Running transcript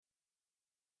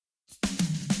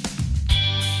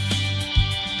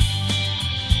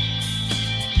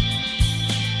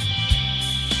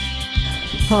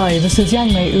Hi, this is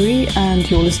Yang Mei Ui, and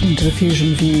you're listening to the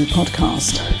Fusion View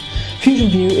podcast. Fusion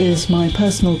View is my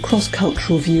personal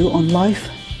cross-cultural view on life,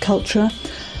 culture,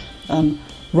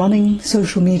 running,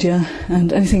 social media,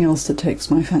 and anything else that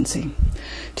takes my fancy.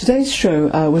 Today's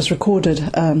show was recorded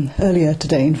earlier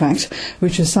today, in fact,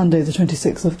 which is Sunday the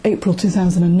 26th of April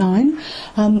 2009,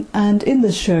 and in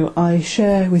this show I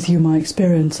share with you my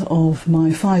experience of my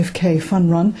 5k fun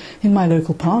run in my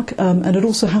local park, and it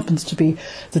also happens to be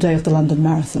the day of the London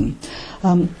Marathon.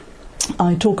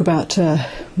 I talk about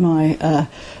my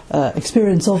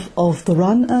experience of the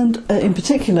run, and in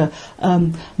particular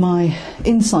my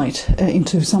insight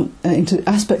into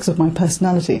aspects of my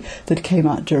personality that came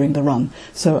out during the run.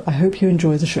 So I hope you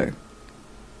enjoy the show.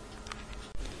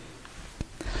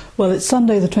 Well, it's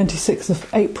Sunday the 26th of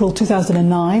April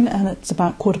 2009, and it's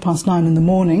about 9:15 in the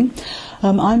morning.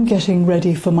 I'm getting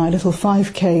ready for my little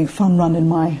 5k fun run in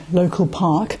my local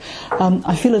park.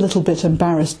 I feel a little bit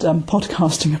embarrassed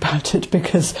podcasting about it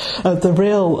because the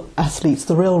real athletes,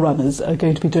 the real runners, are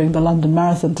going to be doing the London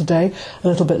Marathon today, a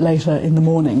little bit later in the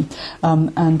morning.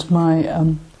 And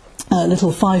my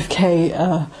little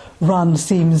 5k run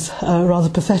seems rather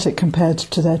pathetic compared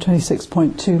to their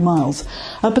 26.2 miles.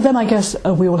 But then I guess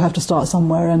we all have to start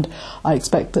somewhere, and I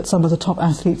expect that some of the top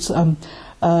athletes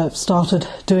started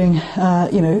doing,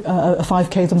 a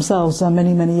 5k themselves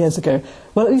many years ago.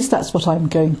 Well, at least that's what I'm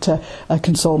going to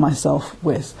console myself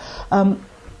with.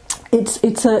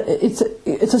 It's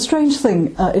a strange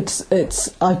thing.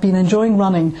 I've been enjoying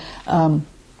running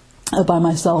by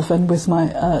myself and with my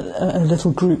a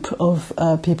little group of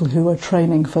people who are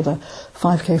training for the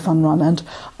 5k fun run, and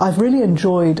I've really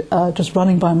enjoyed just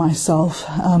running by myself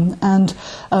and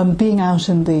being out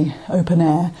in the open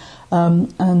air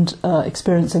and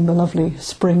experiencing the lovely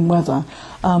spring weather,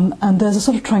 and there's a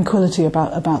sort of tranquility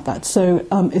about that. So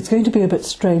it's going to be a bit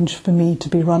strange for me to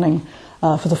be running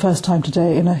for the first time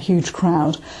today in a huge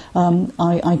crowd.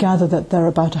 I gather that there are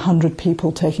about 100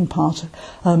 people taking part,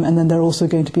 and then there are also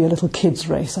going to be a little kids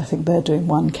race. I think they're doing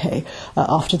 1k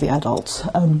after the adults.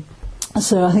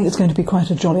 So I think it's going to be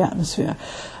quite a jolly atmosphere.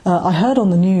 I heard on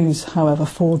the news, however,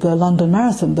 for the London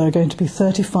Marathon there are going to be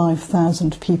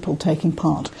 35,000 people taking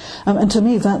part, and to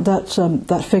me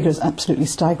that figure is absolutely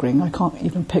staggering. I can't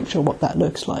even picture what that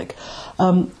looks like,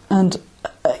 and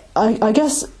I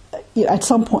guess at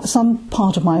some point, some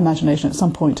part of my imagination, at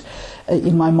some point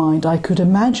in my mind, I could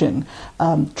imagine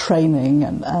training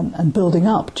and building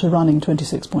up to running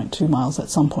 26.2 miles at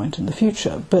some point in the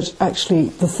future. But actually,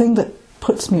 the thing that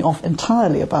puts me off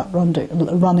entirely about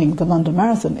running the London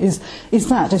Marathon is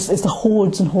the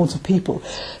hordes and hordes of people.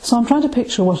 So I'm trying to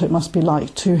picture what it must be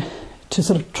like to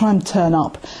sort of try and turn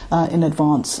up in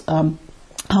advance.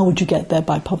 How would you get there?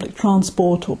 By public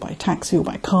transport or by taxi or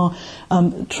by car?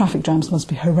 Traffic jams must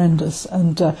be horrendous,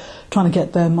 and trying to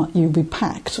get there, you'll be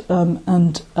packed.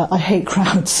 And I hate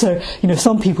crowds, so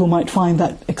some people might find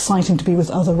that exciting to be with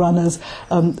other runners,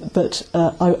 but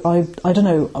I don't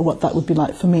know what that would be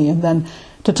like for me. And then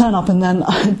to turn up, and then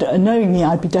knowing me,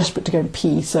 I'd be desperate to go and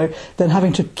pee. So then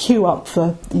having to queue up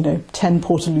for 10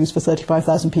 portaloos for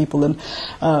 35,000 people, and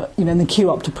then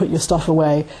queue up to put your stuff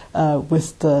away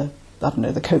with the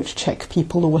coach check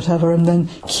people or whatever, and then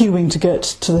queuing to get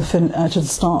to the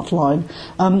start line,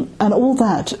 and all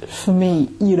that for me,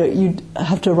 you'd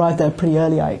have to arrive there pretty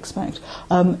early, I expect,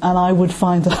 and I would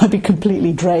find that I'd be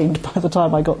completely drained by the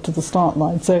time I got to the start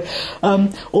line. So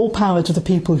all power to the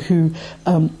people who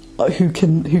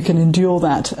can endure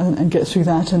that and get through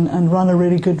that and run a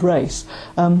really good race.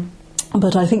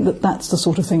 But I think that's the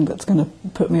sort of thing that's going to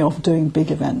put me off doing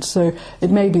big events. So it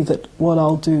may be that what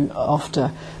I'll do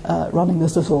after running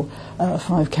this little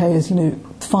 5k is,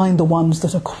 find the ones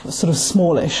that are sort of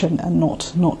smallish and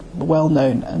not well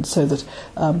known, and so that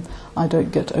I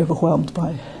don't get overwhelmed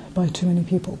by too many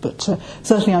people. But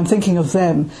certainly I'm thinking of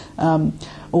them,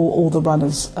 all the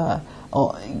runners are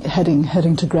heading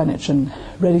to Greenwich and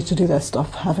ready to do their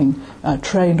stuff, having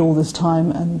trained all this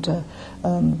time and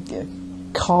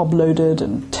carb loaded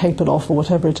and tapered off or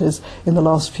whatever it is in the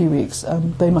last few weeks.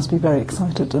 They must be very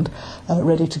excited and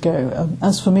ready to go.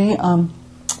 As for me, I'm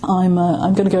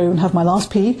going to go and have my last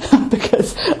pee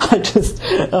because I just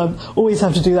always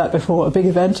have to do that before a big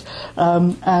event,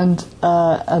 and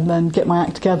then get my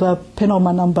act together, pin on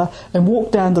my number, and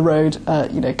walk down the road,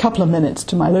 a couple of minutes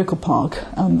to my local park,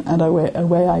 and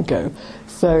away I go.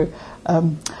 So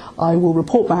I will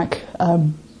report back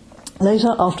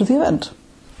later after the event.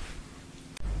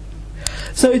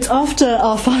 So it's after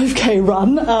our 5k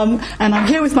run, and I'm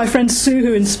here with my friend Sue,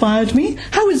 who inspired me.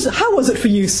 How was it for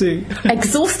you, Sue?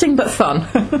 Exhausting but fun.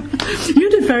 You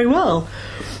did very well.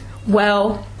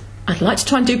 Well, I'd like to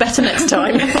try and do better next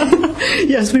time.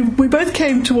 Yes, we both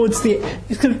came towards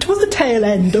the tail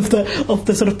end of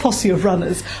the sort of posse of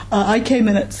runners. I came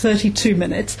in at 32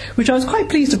 minutes, which I was quite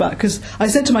pleased about, because I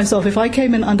said to myself, if I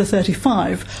came in under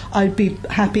 35, I'd be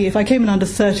happy. If I came in under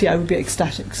 30, I would be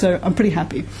ecstatic. So I'm pretty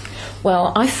happy.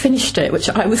 Well, I finished it, which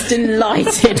I was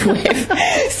delighted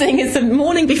with, seeing as the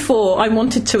morning before I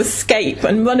wanted to escape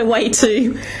and run away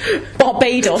to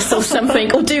Barbados or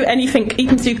something, or do anything,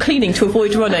 even do cleaning to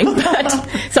avoid running.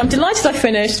 So I'm delighted I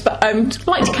finished, but I'd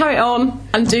like to carry it on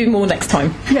and do more next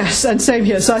time. Yes, and same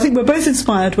here. So I think we're both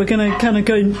inspired. We're going to kind of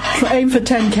go and aim for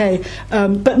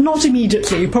 10k, but not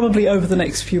immediately, probably over the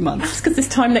next few months. Just because this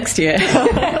time next year.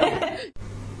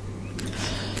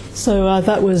 So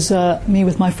that was me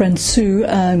with my friend Sue.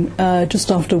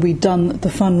 Just after we'd done the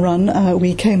fun run,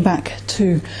 we came back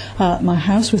to my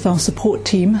house with our support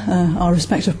team, our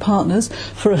respective partners,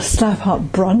 for a slap-up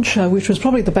brunch, which was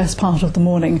probably the best part of the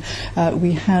morning.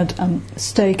 We had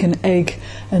steak and egg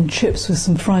and chips with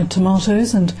some fried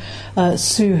tomatoes, and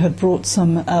Sue had brought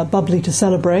some bubbly to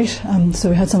celebrate, so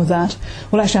we had some of that.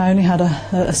 Well, actually, I only had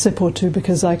a sip or two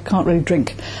because I can't really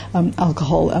drink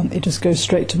alcohol. It just goes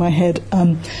straight to my head.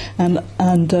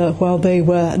 And while they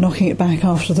were knocking it back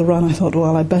after the run, I thought,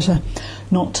 well, I'd better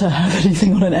not have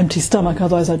anything on an empty stomach,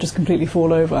 otherwise I'd just completely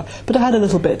fall over. But I had a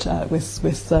little bit with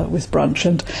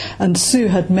brunch, and Sue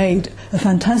had made a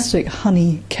fantastic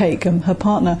honey cake. Her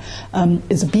partner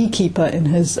is a beekeeper in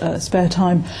his spare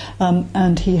time,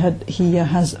 and he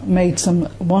has made some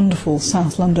wonderful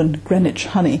South London Greenwich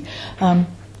honey.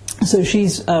 So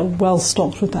she's well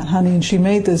stocked with that honey, and she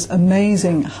made this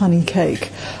amazing honey cake,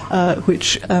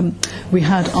 which we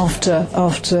had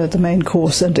after the main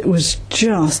course, and it was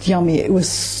just yummy. It was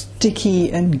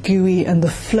sticky and gooey, and the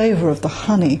flavour of the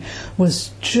honey was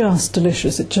just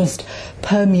delicious. It just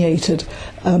permeated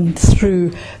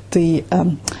through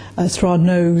our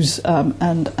nose,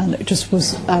 and it just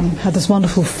was had this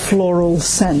wonderful floral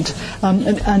scent.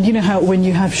 And you know how when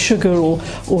you have sugar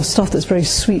or stuff that's very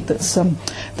sweet, that's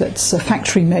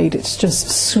factory made, it's just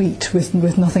sweet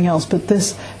with nothing else. But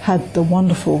this had the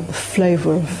wonderful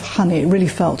flavour of honey. It really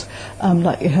felt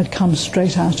like it had come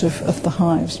straight out of the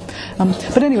hives.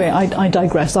 But anyway, I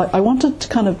digress. I wanted to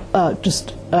kind of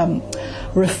just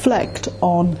reflect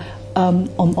on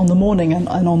the morning and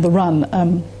on the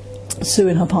run. Sue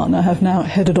and her partner have now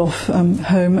headed off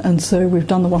home, and so we've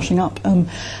done the washing up, and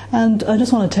I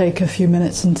just want to take a few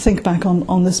minutes and think back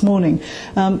on this morning.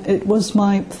 It was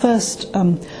my first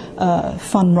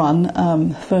fun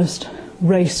run, first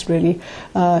race really,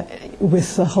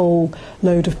 with a whole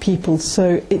load of people,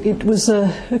 so it was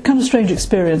a kind of strange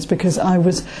experience, because I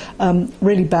was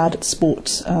really bad at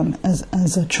sports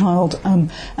as a child,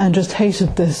 and just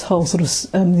hated this whole sort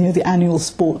of the annual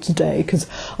sports day, because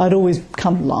I'd always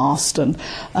come last, and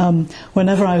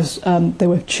whenever they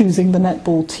were choosing the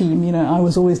netball team, I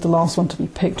was always the last one to be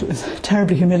picked. It was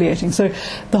terribly humiliating. So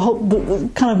the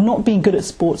kind of not being good at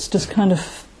sports just kind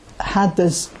of had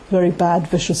this very bad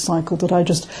vicious cycle that I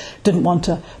just didn't want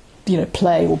to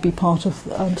play or be part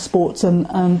of sports,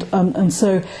 and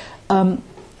so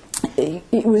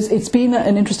it's been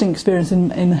an interesting experience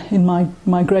in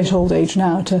my great old age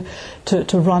now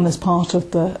to run as part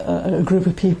of a group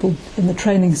of people in the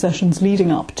training sessions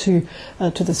leading up to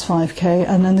this 5k,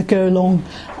 and then to go along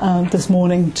this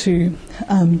morning to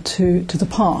the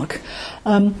park,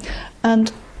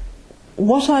 and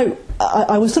what I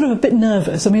was sort of a bit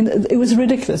nervous. I mean, it was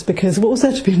ridiculous, because what was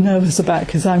there to be nervous about?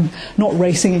 Because I'm not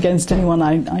racing against anyone.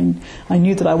 I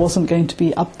knew that I wasn't going to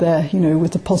be up there,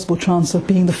 with the possible chance of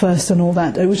being the first and all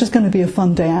that. It was just going to be a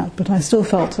fun day out, but I still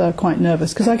felt quite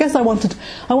nervous, because I guess I wanted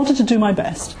to do my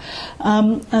best.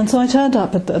 And so I turned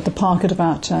up at the park at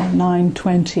about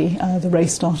 9:20. The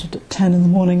race started at 10 in the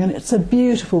morning, and it's a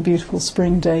beautiful, beautiful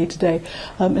spring day today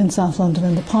in South London,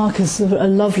 and the park is a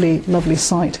lovely, lovely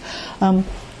sight.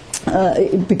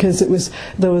 Because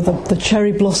the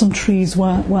cherry blossom trees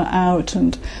were out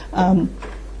and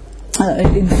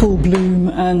in full bloom,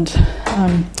 and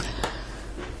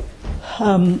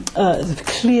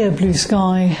clear blue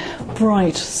sky,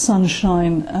 bright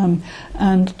sunshine,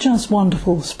 and just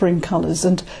wonderful spring colours,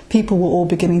 and people were all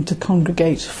beginning to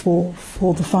congregate for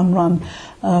the fun run.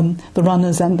 The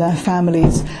runners and their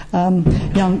families,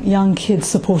 young kids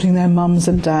supporting their mums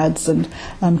and dads, and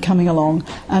coming along,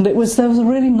 and there was a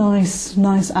really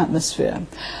nice atmosphere.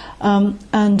 And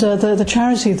the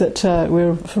charity that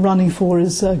we're running for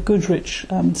is Goodrich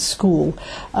School,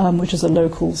 which is a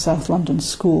local South London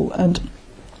school, and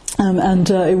And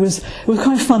it was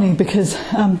quite funny because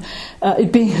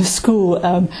it being a school,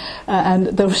 and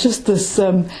there was just this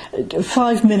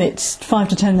 5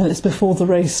 to 10 minutes before the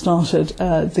race started.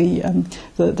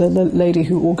 The lady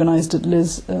who organised it,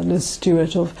 Liz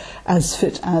Stewart of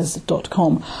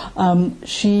asfitas.com,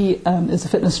 she is a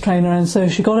fitness trainer, and so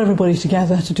she got everybody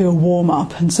together to do a warm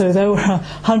up. And so there were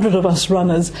 100 of us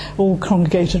runners all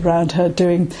congregated around her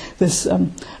doing this,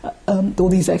 all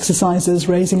these exercises,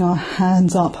 raising our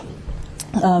hands up,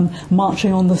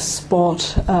 marching on the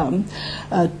spot,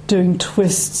 doing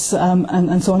twists,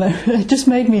 and so on. It just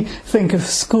made me think of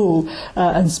school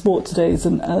and sports days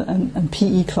and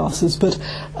PE classes. But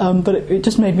it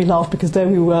just made me laugh because there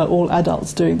we were, all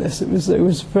adults doing this. It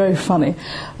was very funny.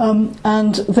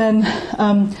 And then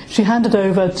she handed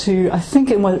over to, I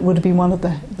think it would have been one of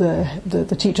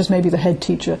the teachers, maybe the head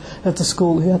teacher of the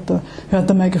school, who had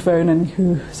the megaphone and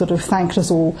who sort of thanked us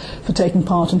all for taking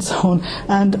part and so on.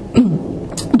 And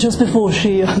just before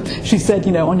she said,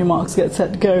 on your marks, get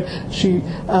set, go, she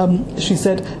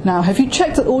said, now have you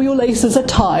checked that all your laces are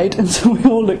tied? And so we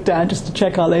all looked down just to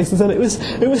check our laces, and it was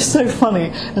so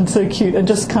funny and so cute and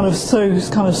just kind of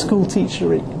school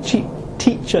teacherly.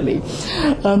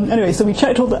 Anyway, so we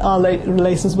checked all that our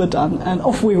laces were done, and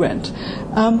off we went.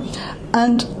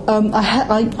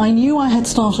 I knew I had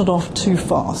started off too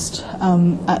fast,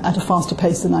 at a faster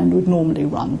pace than I would normally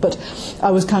run, but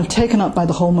I was kind of taken up by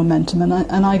the whole momentum,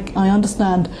 and I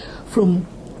understand from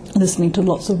listening to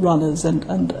lots of runners and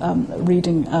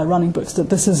reading running books that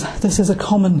this is a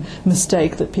common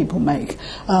mistake that people make,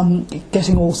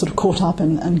 getting all sort of caught up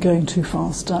and going too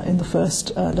fast in the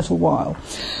first little while.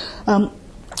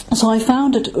 So I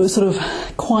found it was sort of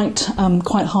quite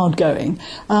hard going,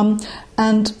 and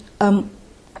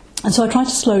so I tried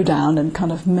to slow down and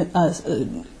kind of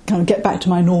get back to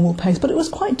my normal pace, but it was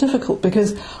quite difficult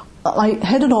because I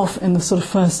headed off in the sort of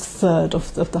first third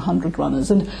of the 100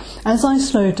 runners, and as I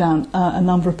slowed down, a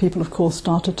number of people, of course,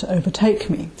 started to overtake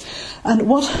me. And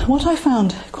what I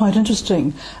found quite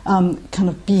interesting, kind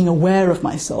of being aware of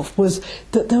myself, was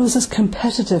that there was this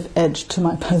competitive edge to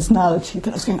my personality,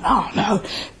 that I was going, oh no,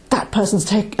 that person's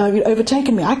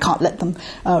overtaken me, I can't let them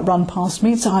run past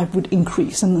me, so I would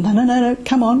increase. And no,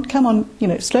 come on,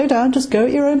 slow down, just go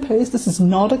at your own pace. This is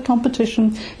not a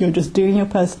competition, you're just doing your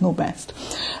personal best.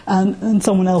 And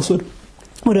someone else would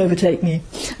overtake me,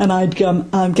 and I'd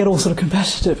get all sort of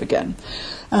competitive again.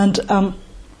 And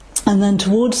then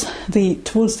towards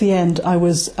the end, I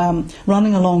was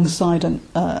running alongside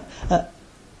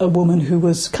a woman who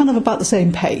was kind of about the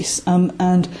same pace,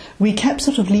 and we kept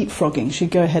sort of leapfrogging.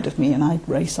 She'd go ahead of me and I'd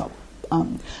race up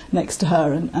next to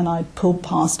her, and I'd pull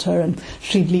past her and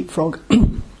she'd leapfrog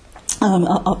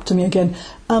up to me again.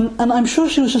 And I'm sure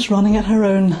she was just running at her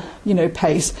own,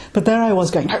 pace, but there I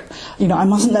was going, I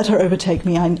mustn't let her overtake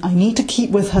me. I need to keep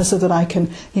with her so that I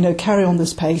can, carry on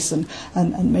this pace and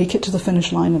make it to the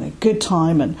finish line in a good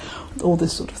time and all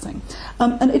this sort of thing.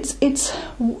 And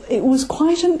it was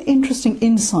quite an interesting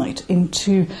insight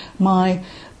into my,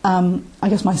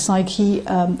 my psyche,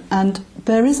 and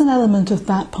there is an element of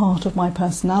that part of my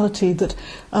personality that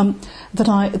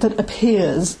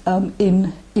appears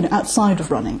in outside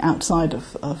of running, outside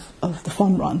of the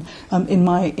fun run, in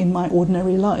my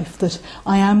ordinary life, that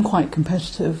I am quite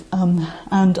competitive,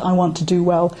 and I want to do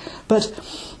well, but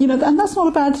and that's not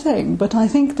a bad thing. But I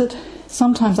think that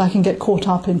sometimes I can get caught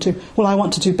up into, well, I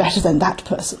want to do better than that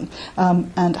person,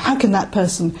 and how can that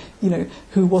person,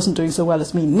 who wasn't doing so well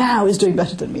as me now is doing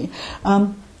better than me,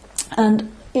 and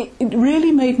it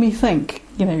really made me think,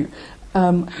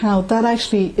 how that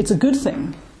actually, it's a good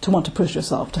thing to want to push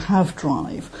yourself, to have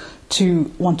drive,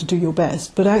 to want to do your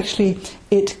best, but actually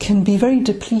it can be very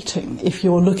depleting if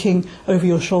you're looking over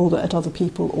your shoulder at other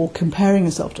people or comparing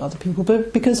yourself to other people,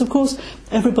 but because of course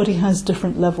everybody has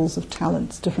different levels of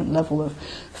talents, different level of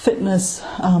fitness,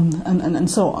 and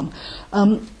so on.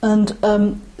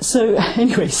 So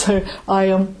anyway, so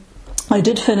I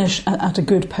did finish at a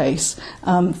good pace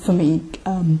for me,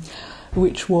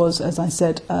 which was, as I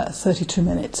said, 32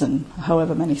 minutes and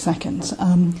however many seconds.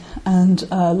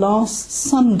 And last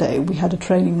Sunday we had a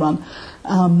training run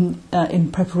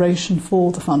in preparation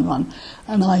for the fun run,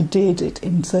 and I did it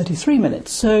in 33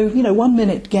 minutes. So, 1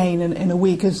 minute gain in a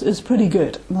week is pretty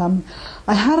good.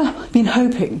 I had been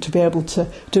hoping to be able to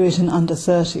do it in under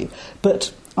 30,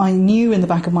 but I knew in the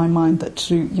back of my mind that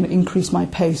to increase my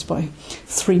pace by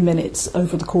 3 minutes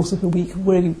over the course of a week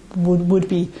really would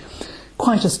be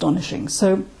quite astonishing.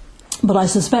 So, but I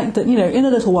suspect that in a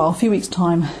little while, a few weeks'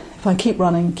 time, if I keep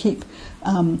running, keep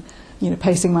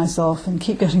pacing myself, and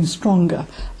keep getting stronger,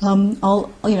 I will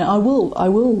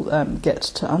get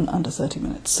to under 30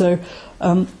 minutes. So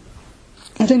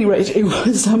At any rate, it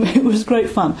was great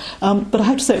fun. But I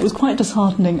have to say, it was quite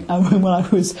disheartening when I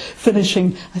was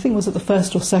finishing. I think it was at the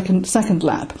first or second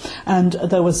lap, and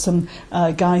there was some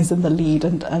guys in the lead,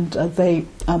 and they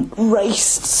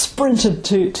sprinted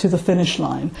to the finish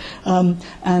line,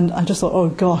 and I just thought, oh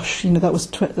gosh, that was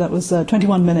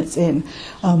 21 minutes in.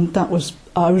 I was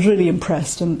really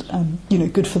impressed, and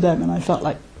good for them, and I felt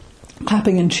like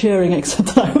clapping and cheering,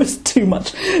 except that I was too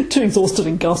exhausted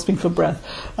and gasping for breath.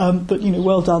 But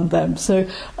well done them. So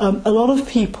a lot of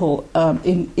people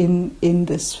in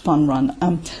this fun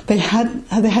run, they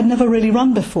had never really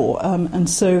run before, and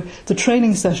so the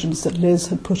training sessions that Liz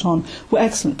had put on were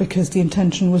excellent, because the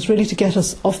intention was really to get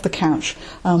us off the couch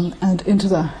and into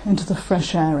the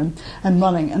fresh air and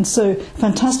running. And so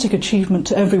fantastic achievement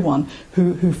to everyone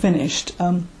who finished.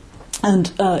 And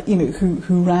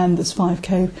who ran this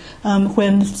 5K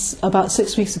when about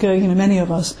 6 weeks ago, many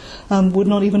of us would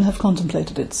not even have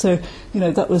contemplated it. So,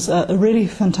 that was a really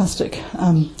fantastic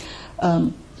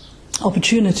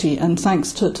opportunity, and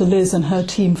thanks to Liz and her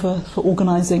team for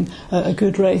organising a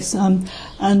good race.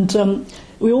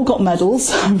 We all got medals.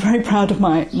 I'm very proud of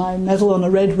my medal on a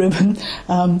red ribbon,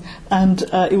 and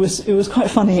it was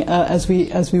quite funny as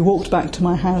we walked back to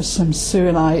my house. Sue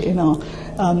and I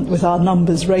with our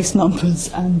race numbers,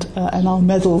 and our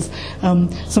medals.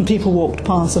 Some people walked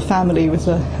past, a family with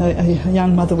a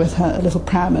young mother with her little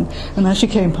pram, and as she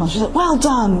came past, she said, "Well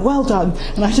done, well done."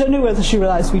 And I don't know whether she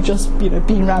realised we'd just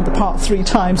been around the park 3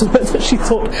 times, or whether she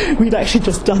thought we'd actually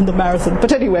just done the marathon.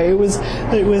 But anyway, it was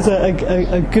a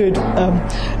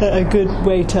good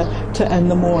way to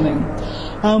end the morning.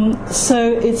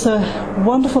 So it's a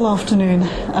wonderful afternoon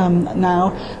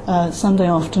now, Sunday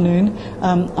afternoon.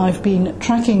 I've been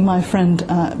tracking my friend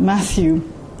Matthew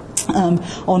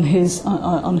on his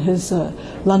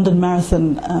London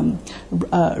Marathon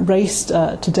race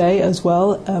today as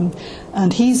well,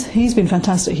 and he's been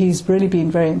fantastic. He's really been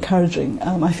very encouraging.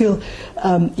 I feel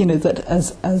that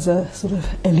as a sort of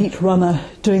elite runner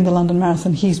doing the London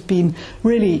Marathon, he's been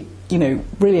really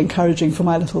encouraging for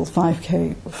my little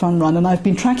 5K fun run. And I've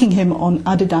been tracking him on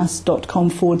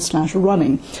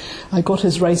adidas.com/running. I got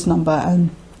his race number, and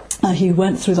he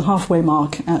went through the halfway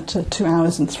mark at 2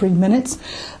 hours and 3 minutes.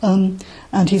 And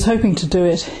he's hoping to do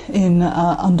it in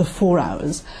under 4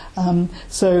 hours.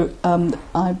 So I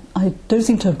don't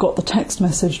seem to have got the text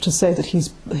message to say that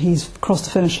he's crossed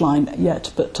the finish line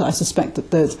yet, but I suspect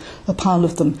that there's a pile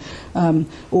of them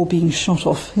all being shot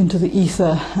off into the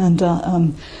ether, and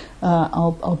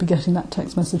I'll be getting that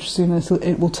text message soon.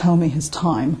 It will tell me his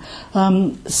time.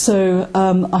 So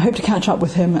I hope to catch up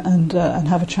with him and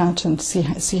have a chat and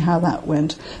see how that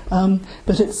went.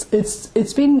 But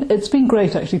it's been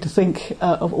great actually to think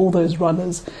of all those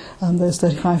runners, those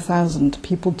 35,000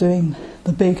 people doing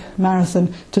the big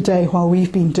marathon today, while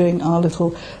we've been doing our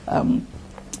little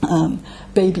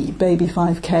baby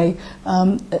 5K.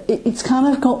 It's kind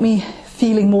of got me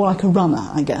feeling more like a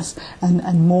runner, I guess,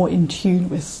 and more in tune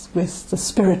with the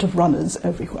spirit of runners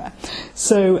everywhere.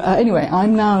 So anyway,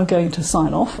 I'm now going to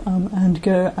sign off and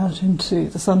go out into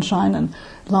the sunshine and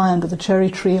lie under the cherry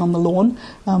tree on the lawn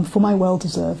for my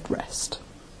well-deserved rest.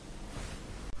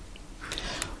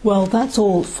 Well, that's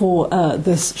all for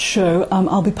this show.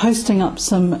 I'll be posting up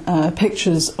some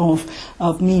pictures of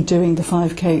me doing the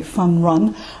 5K fun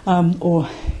run, or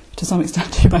to some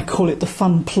extent you might call it the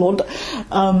fun plod,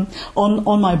 on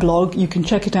my blog. You can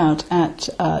check it out at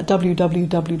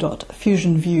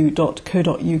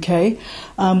www.fusionview.co.uk.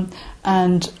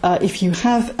 And if you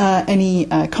have any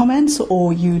comments,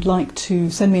 or you'd like to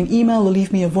send me an email or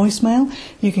leave me a voicemail,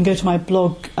 you can go to my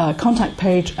blog contact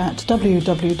page at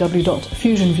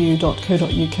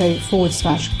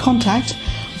www.fusionview.co.uk/contact.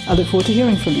 I look forward to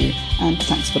hearing from you, and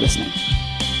thanks for listening.